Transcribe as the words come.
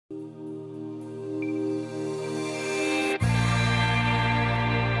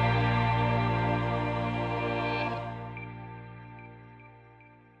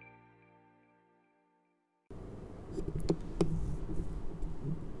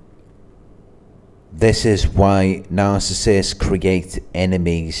This is why narcissists create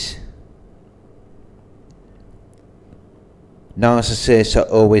enemies. Narcissists are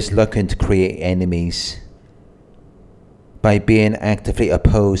always looking to create enemies by being actively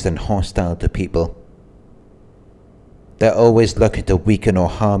opposed and hostile to people. They're always looking to weaken or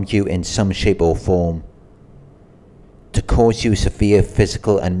harm you in some shape or form, to cause you severe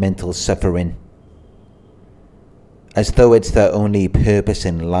physical and mental suffering, as though it's their only purpose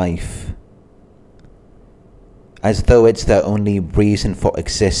in life, as though it's their only reason for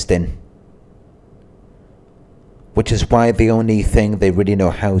existing, which is why the only thing they really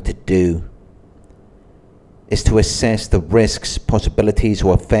know how to do is to assess the risks, possibilities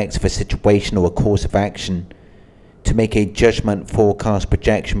or effects of a situation or a course of action, to make a judgment, forecast,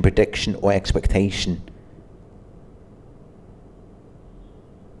 projection, prediction or expectation.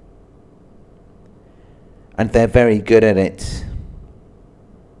 And they're very good at it,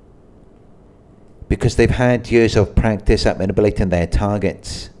 because they've had years of practice at manipulating their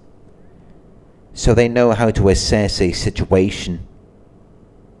targets. So they know how to assess a situation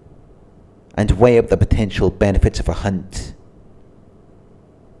and weigh up the potential benefits of a hunt,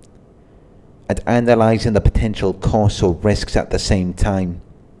 and analysing the potential costs or risks at the same time.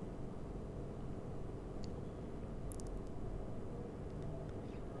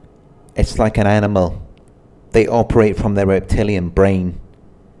 It's like an animal. They operate from their reptilian brain,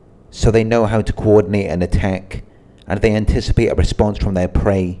 so they know how to coordinate an attack, and they anticipate a response from their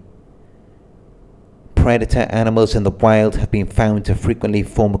prey. Predator animals in the wild have been found to frequently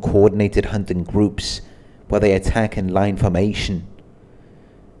form coordinated hunting groups where they attack in line formation.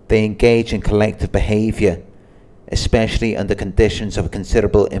 They engage in collective behaviour, especially under conditions of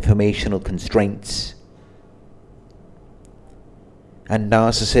considerable informational constraints. And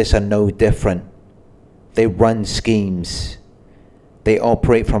narcissists are no different. They run schemes. They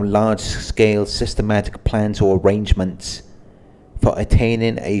operate from large-scale systematic plans or arrangements for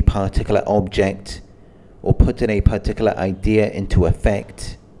attaining a particular object or putting a particular idea into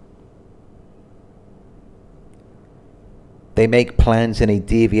effect. They make plans in a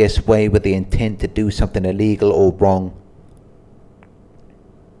devious way with the intent to do something illegal or wrong.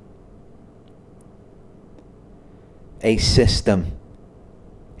 A system,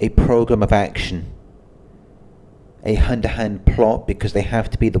 a program of action, a hand-to-hand plot, because they have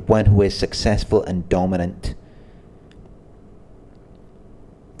to be the one who is successful and dominant,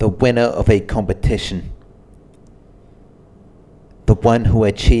 the winner of a competition, the one who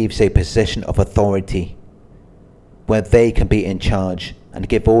achieves a position of authority where they can be in charge and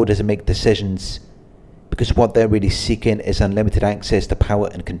give orders and make decisions, because what they're really seeking is unlimited access to power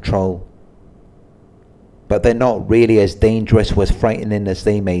and control. But they're not really as dangerous or as frightening as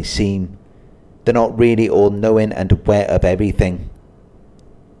they may seem. They're not really all-knowing and aware of everything.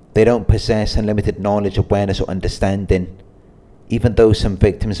 They don't possess unlimited knowledge, awareness or understanding, even though some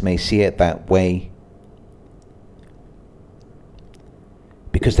victims may see it that way.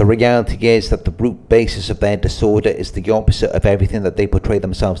 Because the reality is that the root basis of their disorder is the opposite of everything that they portray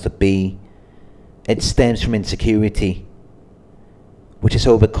themselves to be. It stems from insecurity, which is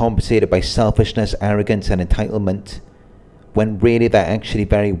overcompensated by selfishness, arrogance and entitlement, when really they're actually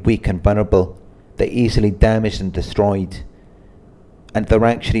very weak and vulnerable. They're easily damaged and destroyed, and they're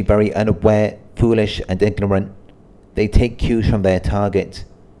actually very unaware, foolish and ignorant. They take cues from their target,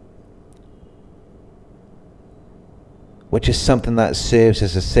 which is something that serves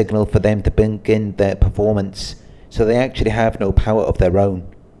as a signal for them to begin their performance, so they actually have no power of their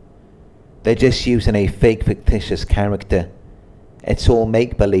own. They're just using a fake, fictitious character. It's all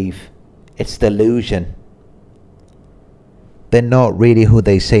make-believe. It's delusion. They're not really who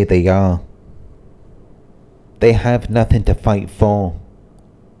they say they are. They have nothing to fight for.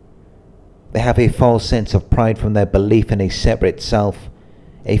 They have a false sense of pride from their belief in a separate self,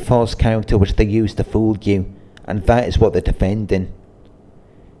 a false character which they use to fool you, and that is what they're defending,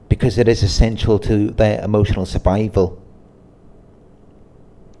 because it is essential to their emotional survival.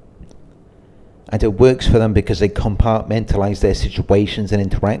 And it works for them because they compartmentalize their situations and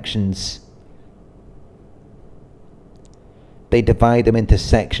interactions. They divide them into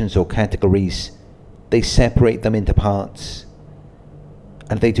sections or categories. They separate them into parts,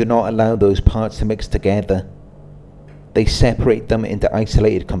 and they do not allow those parts to mix together. They separate them into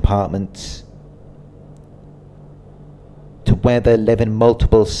isolated compartments, to where they're living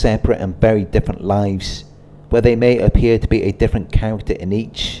multiple separate and very different lives, where they may appear to be a different character in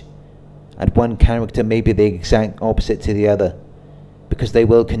each, and one character may be the exact opposite to the other, because they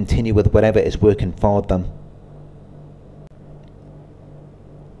will continue with whatever is working for them.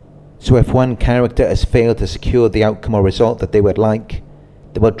 So if one character has failed to secure the outcome or result that they would like,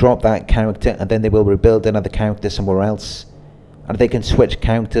 They will drop that character and then they will rebuild another character somewhere else. And they can switch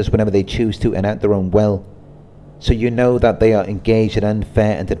characters whenever they choose to and at their own will. So you know that they are engaged in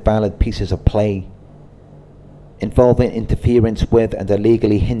unfair and invalid pieces of play, involving interference with and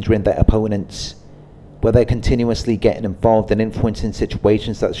illegally hindering their opponents, where they're continuously getting involved and influencing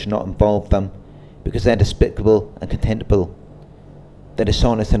situations that should not involve them, because they're despicable and contemptible, they're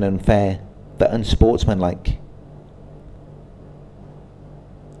dishonest and unfair, they're unsportsmanlike.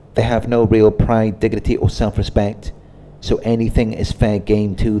 They have no real pride, dignity or self-respect, so anything is fair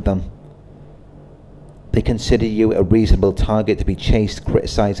game to them. They consider you a reasonable target to be chased,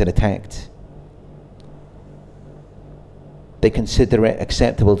 criticized and attacked. They consider it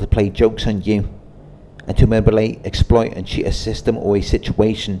acceptable to play jokes on you and to manipulate, exploit and cheat a system or a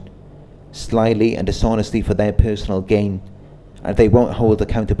situation slyly and dishonestly for their personal gain, and they won't hold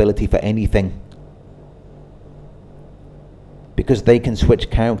accountability for anything. Because they can switch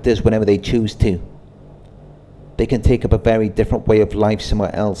characters whenever they choose to. They can take up a very different way of life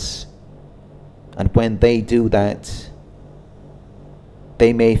somewhere else. And when they do that,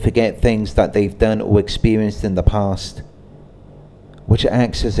 they may forget things that they've done or experienced in the past, which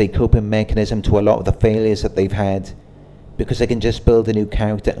acts as a coping mechanism to a lot of the failures that they've had, because they can just build a new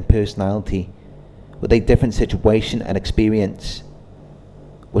character and personality with a different situation and experience,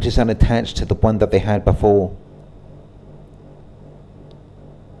 which is unattached to the one that they had before.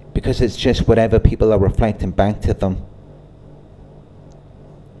 Because it's just whatever people are reflecting back to them.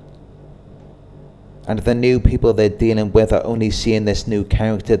 And the new people they're dealing with are only seeing this new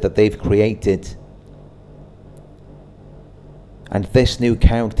character that they've created. And this new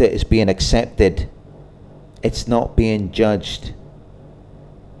character is being accepted. It's not being judged,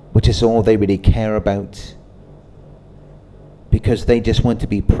 which is all they really care about. Because they just want to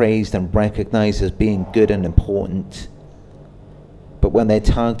be praised and recognized as being good and important. But when they're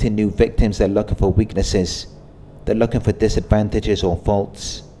targeting new victims, they're looking for weaknesses. They're looking for disadvantages or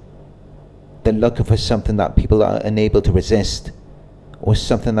faults. They're looking for something that people are unable to resist, or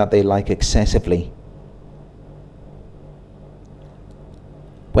something that they like excessively.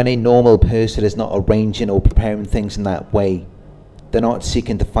 When a normal person is not arranging or preparing things in that way, they're not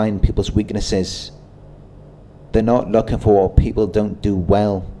seeking to find people's weaknesses. They're not looking for what people don't do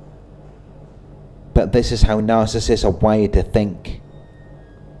well. But this is how narcissists are wired to think.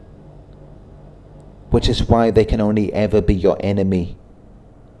 Which is why they can only ever be your enemy.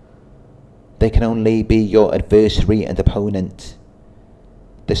 They can only be your adversary and opponent.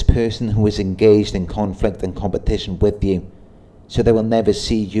 This person who is engaged in conflict and competition with you, so they will never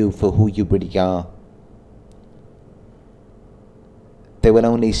see you for who you really are. They will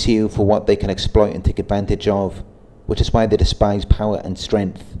only see you for what they can exploit and take advantage of, which is why they despise power and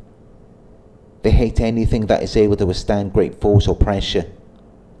strength. They hate anything that is able to withstand great force or pressure.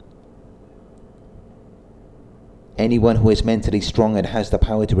 Anyone who is mentally strong and has the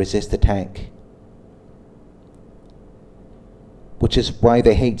power to resist attack. Which is why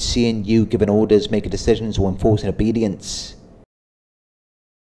they hate seeing you giving orders, making decisions or enforcing obedience.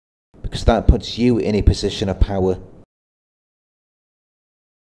 Because that puts you in a position of power,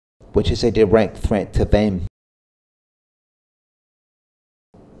 which is a direct threat to them.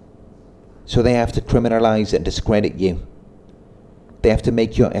 So they have to criminalize and discredit you. They have to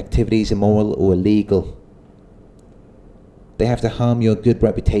make your activities immoral or illegal. They have to harm your good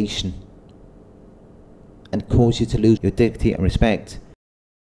reputation and cause you to lose your dignity and respect,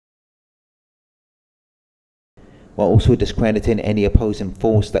 while also discrediting any opposing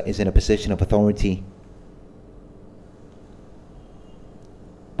force that is in a position of authority.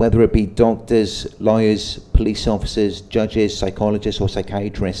 Whether it be doctors, lawyers, police officers, judges, psychologists or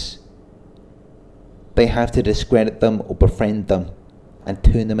psychiatrists, they have to discredit them or befriend them and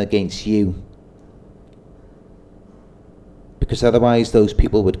turn them against you. Because otherwise those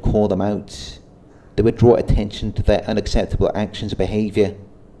people would call them out. They would draw attention to their unacceptable actions and behaviour.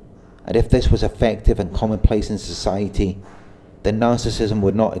 And if this was effective and commonplace in society, then narcissism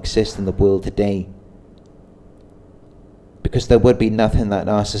would not exist in the world today. Because there would be nothing that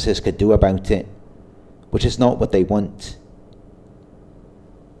narcissists could do about it, which is not what they want.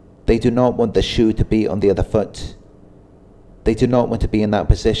 They do not want the shoe to be on the other foot. They do not want to be in that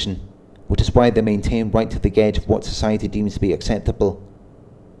position, which is why they maintain right to the edge of what society deems to be acceptable,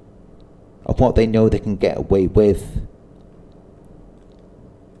 of what they know they can get away with.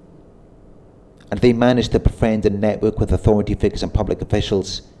 And they manage to befriend and network with authority figures and public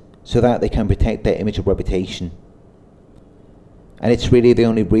officials so that they can protect their image and reputation. And it's really the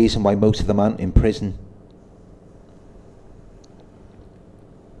only reason why most of them aren't in prison.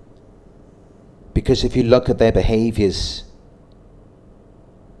 Because if you look at their behaviours,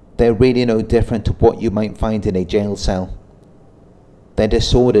 They're really no different to what you might find in a jail cell. They're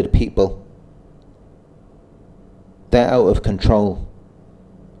disordered people. They're out of control.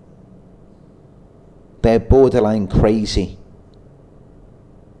 They're borderline crazy.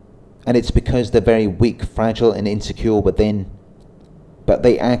 And it's because they're very weak, fragile and insecure within. But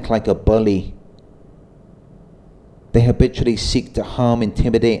they act like a bully. They habitually seek to harm,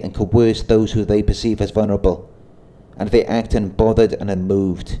 intimidate and coerce those who they perceive as vulnerable. And they act unbothered and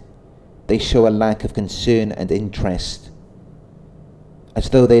unmoved. They show a lack of concern and interest, as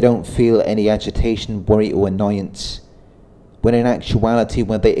though they don't feel any agitation, worry or annoyance, when in actuality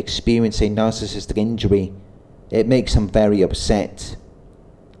when they experience a narcissistic injury, it makes them very upset,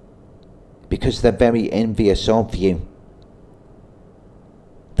 because they're very envious of you.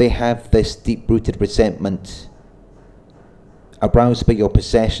 They have this deep-rooted resentment, aroused by your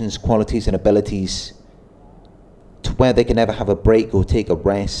possessions, qualities and abilities, to where they can never have a break or take a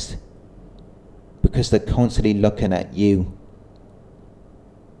rest, because they're constantly looking at you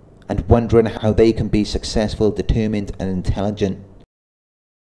and wondering how they can be successful, determined and intelligent,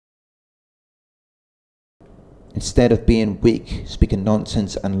 instead of being weak, speaking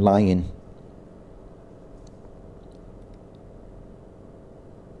nonsense and lying.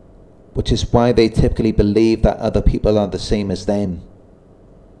 Which is why they typically believe that other people are the same as them.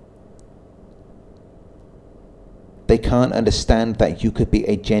 They can't understand that you could be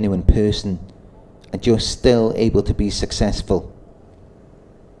a genuine person and you're still able to be successful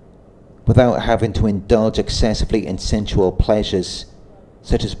without having to indulge excessively in sensual pleasures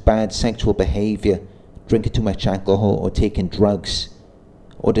such as bad sexual behavior, drinking too much alcohol or taking drugs,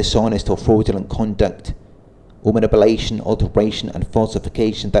 or dishonest or fraudulent conduct, or manipulation, alteration and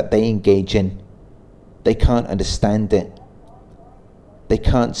falsification that they engage in. They can't understand it. They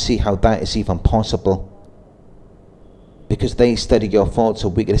can't see how that is even possible, because they study your faults or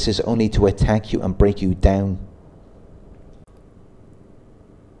weaknesses only to attack you and break you down.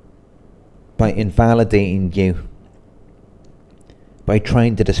 By invalidating you, by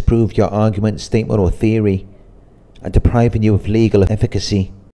trying to disprove your argument, statement or theory, and depriving you of legal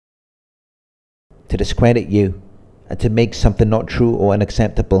efficacy, to discredit you, and to make something not true or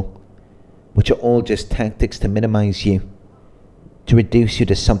unacceptable, which are all just tactics to minimize you, to reduce you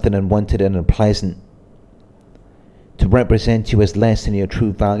to something unwanted and unpleasant, to represent you as less than your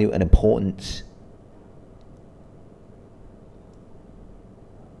true value and importance,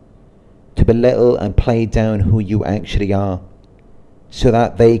 to belittle and play down who you actually are, so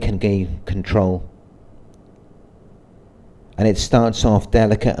that they can gain control. And it starts off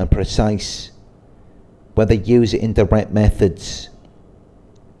delicate and precise, where they use indirect methods,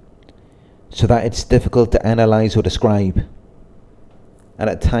 so that it's difficult to analyze or describe, and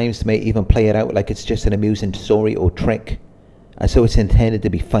at times they may even play it out like it's just an amusing story or trick, as though it's intended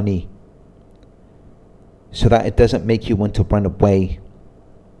to be funny, so that it doesn't make you want to run away.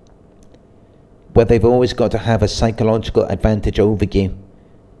 Where they've always got to have a psychological advantage over you.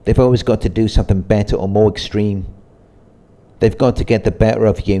 They've always got to do something better or more extreme. They've got to get the better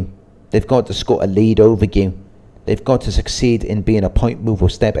of you. They've got to score a lead over you. They've got to succeed in being a point move or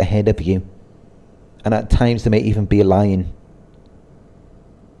step ahead of you. And at times they may even be lying,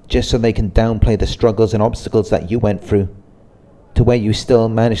 just so they can downplay the struggles and obstacles that you went through, to where you still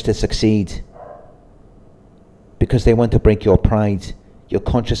managed to succeed, because they want to break your pride, your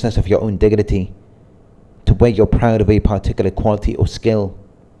consciousness of your own dignity, to where you're proud of a particular quality or skill,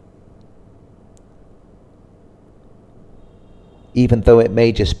 even though it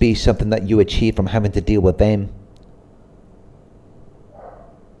may just be something that you achieve from having to deal with them.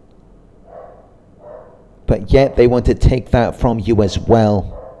 But yet they want to take that from you as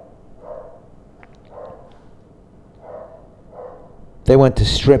well. They want to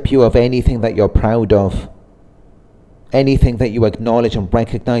strip you of anything that you're proud of, anything that you acknowledge and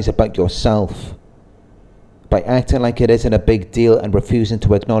recognize about yourself, by acting like it isn't a big deal and refusing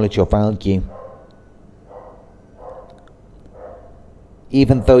to acknowledge your value.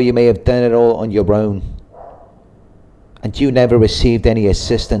 Even though you may have done it all on your own, and you never received any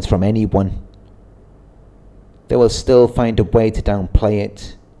assistance from anyone, they will still find a way to downplay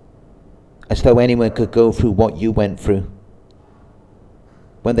it, as though anyone could go through what you went through,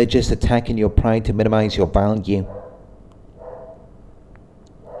 when they're just attacking your pride to minimize your value.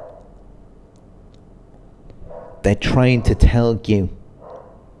 They're trying to tell you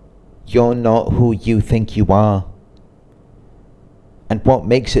you're not who you think you are. And what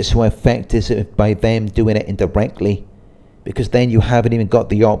makes it so effective is by them doing it indirectly, because then you haven't even got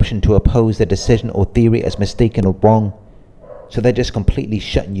the option to oppose their decision or theory as mistaken or wrong. So they're just completely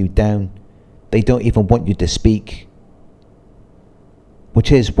shutting you down. They don't even want you to speak,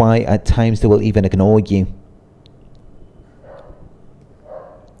 which is why at times they will even ignore you.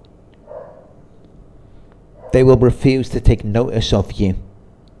 They will refuse to take notice of you.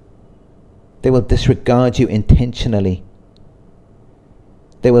 They will disregard you intentionally.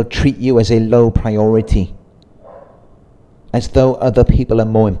 They will treat you as a low priority, as though other people are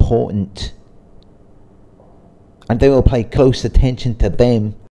more important. And they will pay close attention to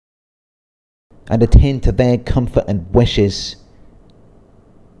them and attend to their comfort and wishes.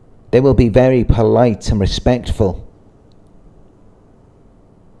 They will be very polite and respectful.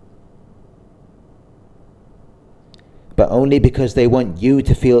 But only because they want you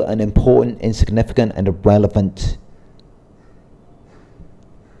to feel unimportant, insignificant, and irrelevant.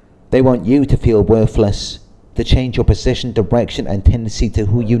 They want you to feel worthless, to change your position, direction, and tendency to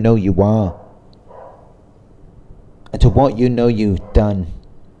who you know you are, and to what you know you've done.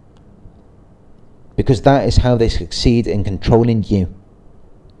 Because that is how they succeed in controlling you,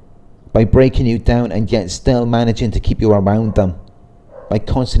 by breaking you down and yet still managing to keep you around them, by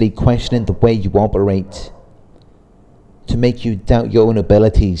constantly questioning the way you operate, to make you doubt your own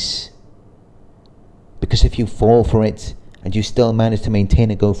abilities. Because if you fall for it and you still manage to maintain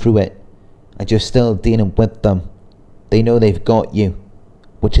and go through it, and you're still dealing with them, they know they've got you,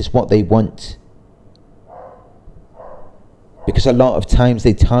 which is what they want. Because a lot of times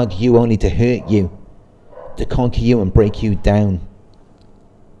they target you only to hurt you, to conquer you and break you down,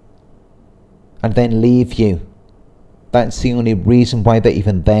 and then leave you. That's the only reason why they're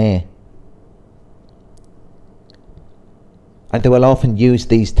even there. And they will often use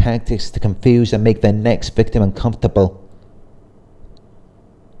these tactics to confuse and make their next victim uncomfortable,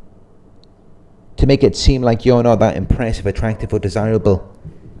 to make it seem like you're not that impressive, attractive, or desirable,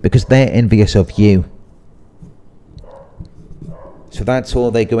 because they're envious of you. So that's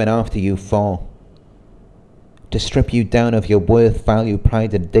all they're going after you for, to strip you down of your worth, value,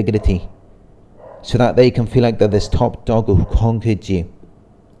 pride, and dignity, so that they can feel like they're this top dog who conquered you.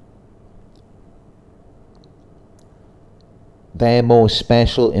 They're more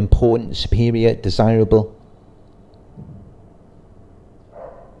special, important, superior, desirable,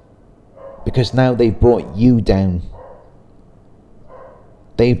 because now they've brought you down.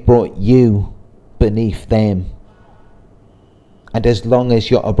 They've brought you beneath them. And as long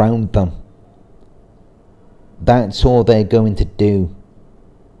as you're around them, that's all they're going to do,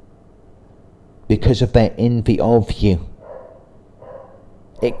 because of their envy of you.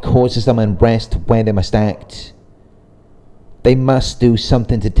 It causes them unrest where they must act. They must do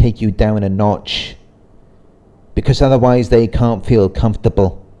something to take you down a notch, because otherwise they can't feel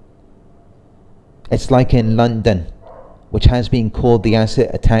comfortable. It's like in London, which has been called the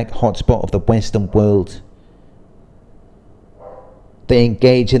acid attack hotspot of the Western world. They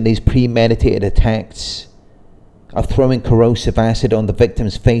engage in these premeditated attacks of throwing corrosive acid on the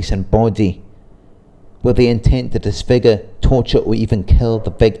victim's face and body, with the intent to disfigure, torture, or even kill the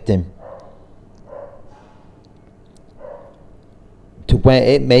victim, to where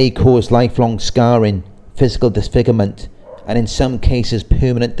it may cause lifelong scarring, physical disfigurement, and in some cases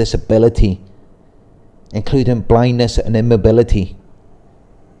permanent disability, including blindness and immobility.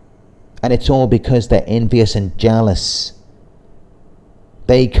 And it's all because they're envious and jealous.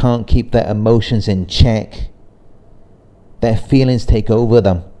 They can't keep their emotions in check. Their feelings take over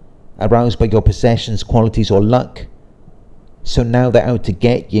them, aroused by your possessions, qualities, or luck. So now they're out to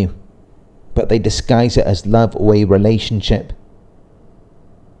get you, but they disguise it as love or a relationship,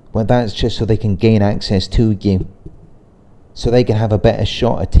 when that's just so they can gain access to you, so they can have a better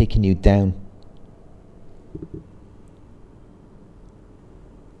shot at taking you down.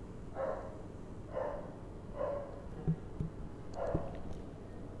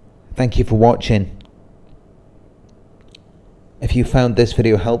 Thank you for watching. If you found this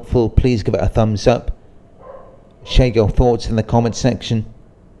video helpful, please give it a thumbs up. Share your thoughts in the comment section.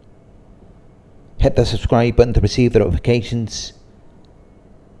 Hit the subscribe button to receive the notifications.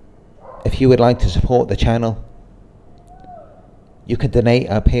 If you would like to support the channel, you can donate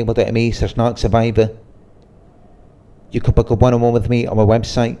at payable.me/Narc Survivor. You can book a one-on-one with me on my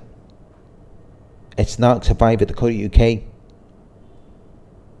website. It's narcsurvivor.co.uk.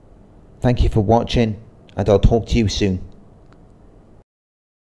 Thank you for watching, and I'll talk to you soon.